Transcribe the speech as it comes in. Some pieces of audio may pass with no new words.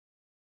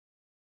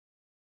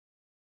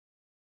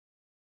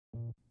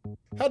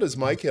How does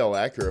Hale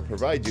Acura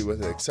provide you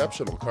with an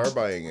exceptional car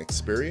buying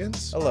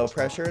experience? A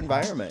low-pressure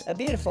environment. A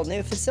beautiful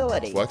new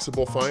facility.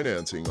 Flexible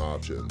financing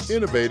options.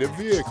 Innovative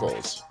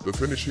vehicles. The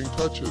finishing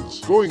touches.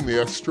 Going the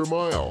extra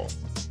mile.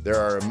 There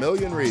are a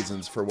million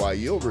reasons for why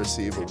you'll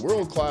receive a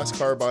world-class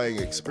car buying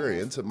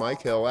experience at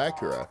Hale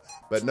Acura,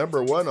 but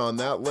number one on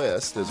that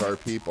list is our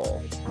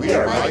people. We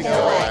are Hale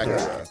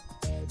Acura.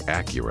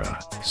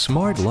 Acura,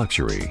 smart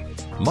luxury.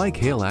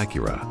 Hale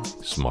Acura,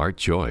 smart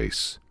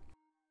choice.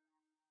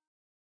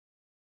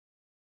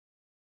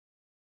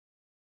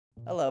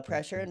 A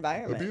low-pressure A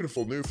environment.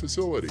 beautiful new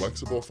facility.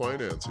 Flexible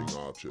financing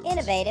options.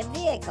 Innovative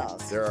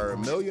vehicles. There are a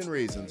million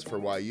reasons for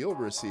why you'll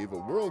receive a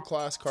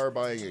world-class car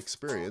buying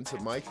experience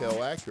at Hale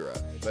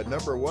Acura, but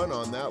number one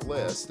on that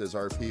list is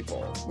our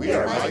people. We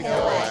are Hale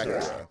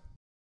Acura.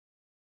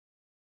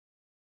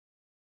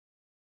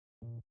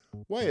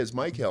 Why has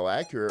Hale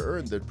Acura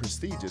earned the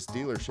prestigious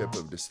Dealership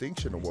of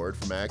Distinction Award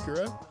from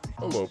Acura?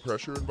 A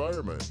low-pressure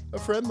environment. A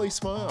friendly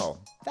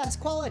smile. Fast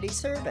quality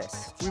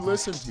service. We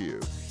listen to you.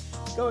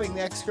 Going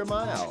the extra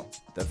mile.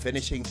 The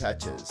finishing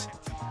touches.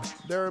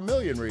 There are a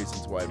million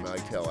reasons why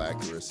Hale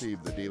Acura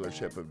received the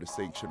Dealership of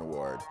Distinction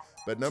Award,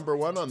 but number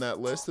one on that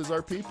list is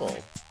our people.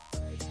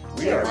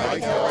 We are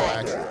Hale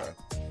Acura.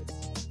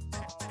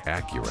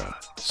 Acura,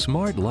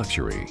 smart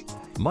luxury.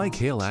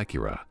 Hale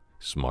Acura,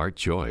 smart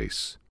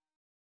choice.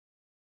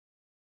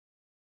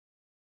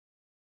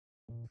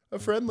 A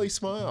friendly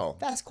smile.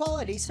 Fast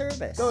quality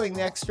service. Going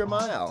the extra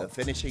mile. The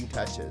finishing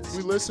touches.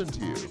 We listen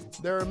to you.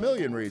 There are a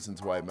million reasons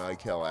why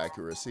Hale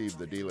Acura received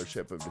the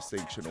Dealership of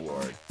Distinction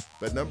Award,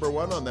 but number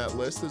one on that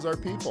list is our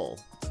people.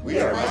 We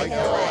are Hale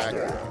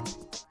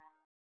Acura.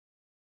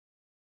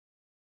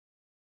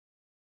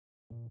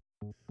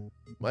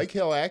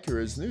 Hale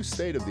Acura's new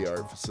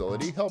state-of-the-art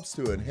facility helps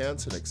to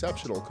enhance an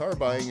exceptional car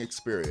buying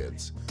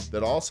experience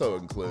that also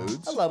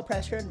includes A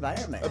low-pressure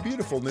environment. a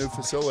beautiful new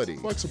facility,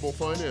 flexible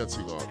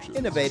financing options,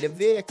 Innovative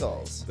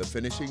vehicles. the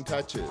finishing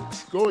touches,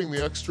 going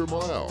the extra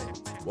mile.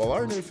 While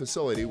our new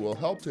facility will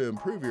help to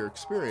improve your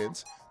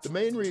experience, the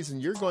main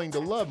reason you're going to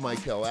love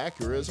Hale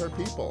Acura is our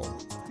people.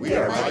 We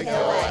are Hale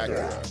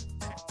Acura.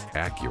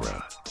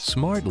 Acura,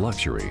 smart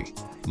luxury.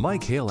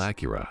 Hale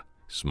Acura,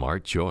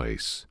 smart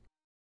choice.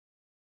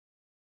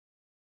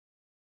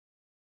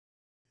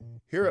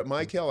 Here at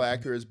Hale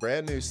Acura's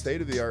brand new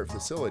state-of-the-art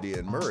facility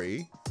in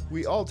Murray,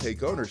 we all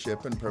take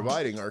ownership in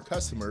providing our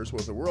customers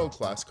with a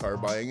world-class car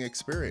buying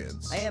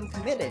experience. I am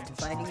committed to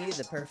finding you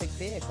the perfect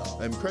vehicle.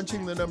 I'm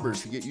crunching the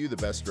numbers to get you the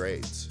best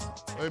rates.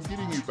 I'm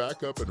getting you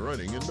back up and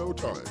running in no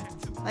time.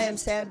 I am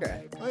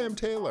Sandra. I am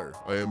Taylor.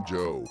 I am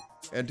Joe.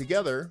 And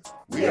together,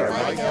 we are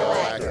Hale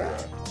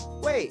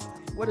Acura. Wait,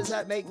 what does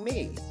that make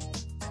me?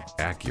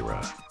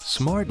 Acura,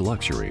 smart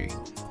luxury.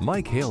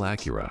 Hale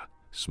Acura,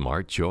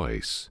 smart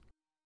choice.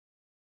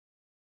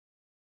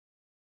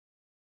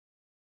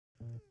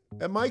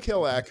 At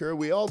Hale Acura,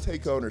 we all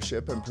take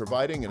ownership in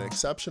providing an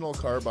exceptional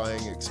car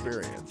buying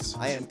experience.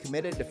 I am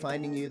committed to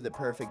finding you the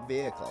perfect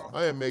vehicle.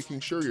 I am making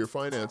sure your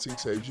financing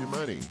saves you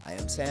money. I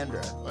am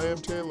Sandra. I am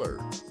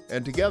Taylor.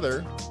 And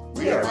together,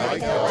 we are Hale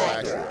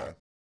Acura.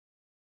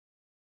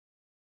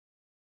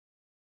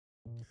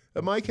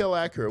 At Hale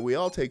Acura, we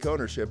all take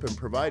ownership in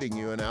providing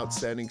you an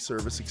outstanding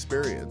service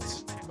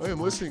experience. I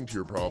am listening to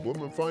your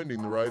problem and finding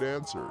the right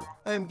answer.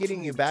 I am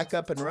getting you back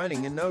up and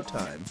running in no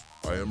time.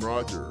 I am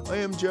Roger. I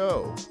am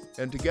Joe.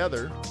 And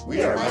together,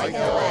 we are Hale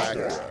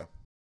Acura.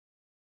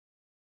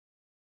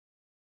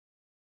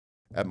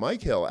 At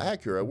Hale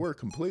Acura, we're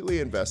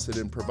completely invested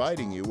in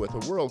providing you with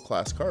a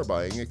world-class car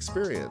buying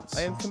experience.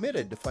 I am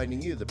committed to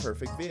finding you the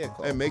perfect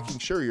vehicle. And making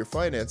sure your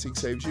financing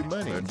saves you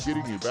money. I'm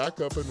getting you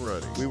back up and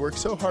running. We work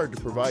so hard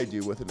to provide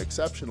you with an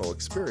exceptional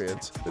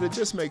experience that it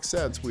just makes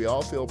sense we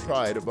all feel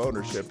pride of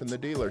ownership in the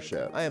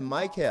dealership. I am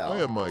Hale. I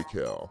am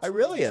Hale. I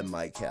really am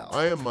Hale.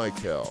 I am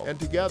Hale. And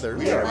together,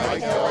 we are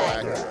Hale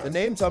Acura. The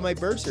name's on my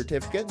birth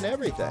certificate and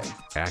everything.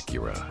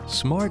 Acura,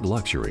 smart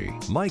luxury.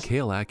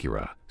 Hale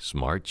Acura,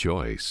 smart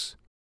choice.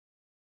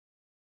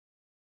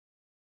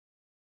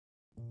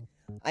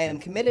 I am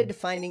committed to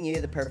finding you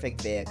the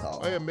perfect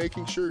vehicle. I am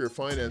making sure your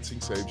financing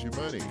saves you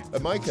money.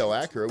 At Hale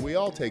Acura, we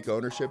all take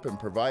ownership in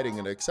providing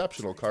an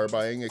exceptional car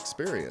buying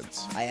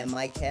experience. I am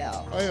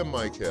Hale. I am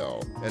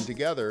Hale. And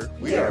together,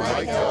 we are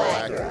Hale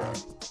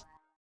Acura.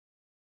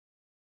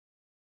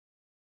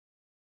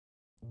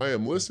 I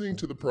am listening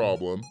to the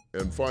problem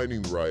and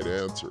finding the right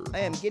answer. I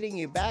am getting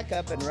you back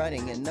up and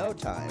running in no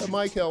time. At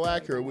Hale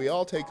Acura, we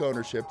all take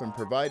ownership in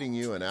providing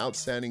you an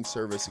outstanding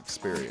service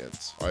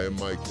experience. I am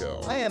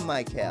Hale. I am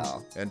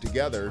Hale. And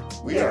together,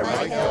 we are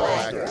Hale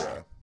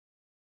Acura.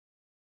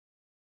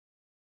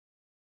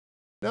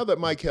 Now that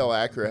Hale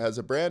Acura has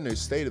a brand new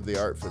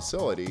state-of-the-art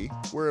facility,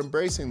 we're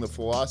embracing the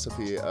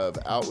philosophy of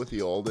out with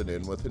the old and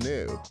in with the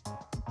new.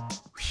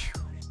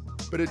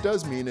 But it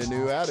does mean a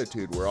new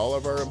attitude where all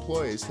of our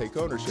employees take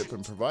ownership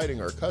in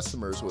providing our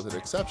customers with an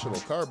exceptional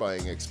car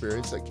buying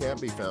experience that can't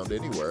be found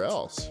anywhere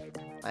else.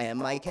 I am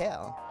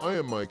Hale. I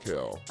am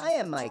Hale. I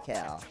am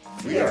Hale.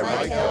 We are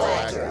Hale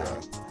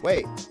Acura.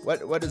 Wait,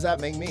 what does that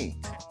make me?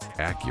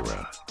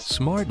 Acura,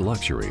 Smart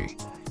Luxury.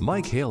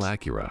 Mike Hale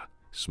Acura.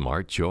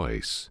 Smart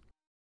choice.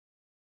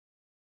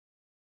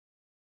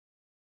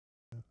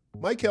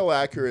 Mike Hale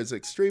Acura is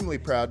extremely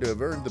proud to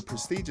have earned the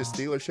prestigious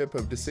Dealership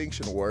of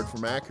Distinction Award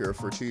from Acura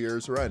for 2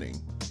 years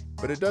running.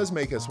 But it does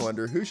make us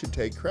wonder who should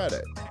take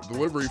credit.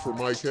 Delivery for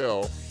Mike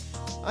Hale.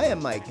 I am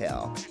Mike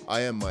Hale.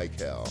 I am Mike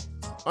Hale.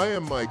 I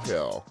am Mike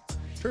Hale.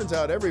 Turns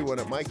out everyone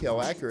at Mike Hale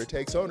Acura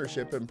takes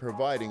ownership in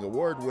providing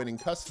award-winning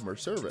customer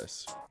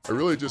service. I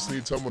really just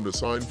need someone to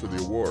sign for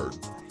the award.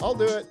 I'll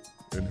do it.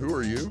 And who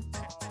are you?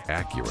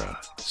 Acura.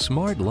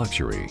 Smart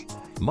Luxury.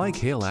 Mike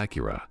Hale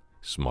Acura.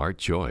 Smart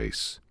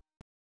choice.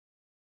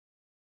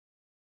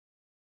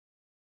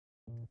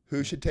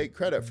 Who should take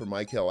credit for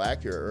Mike Hale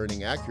Acura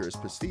earning Acura's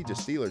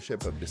prestigious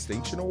Dealership of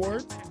Distinction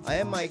Award? I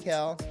am Mike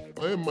Hale.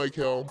 I am Mike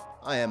Hale.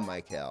 I am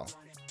Mike Hale.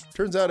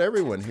 Turns out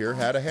everyone here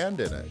had a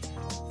hand in it.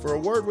 For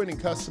award-winning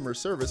customer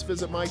service,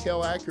 visit Mike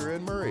Hale Acura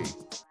in Murray.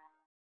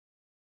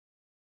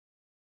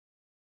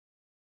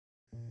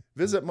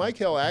 Visit Mike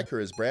Hale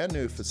Acura's brand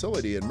new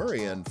facility in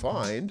Murray and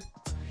find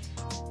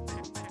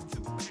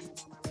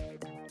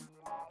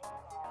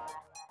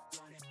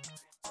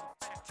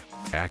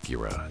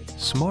Acura.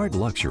 Smart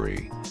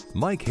Luxury.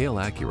 Mike Hale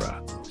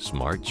Acura.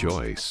 Smart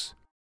choice.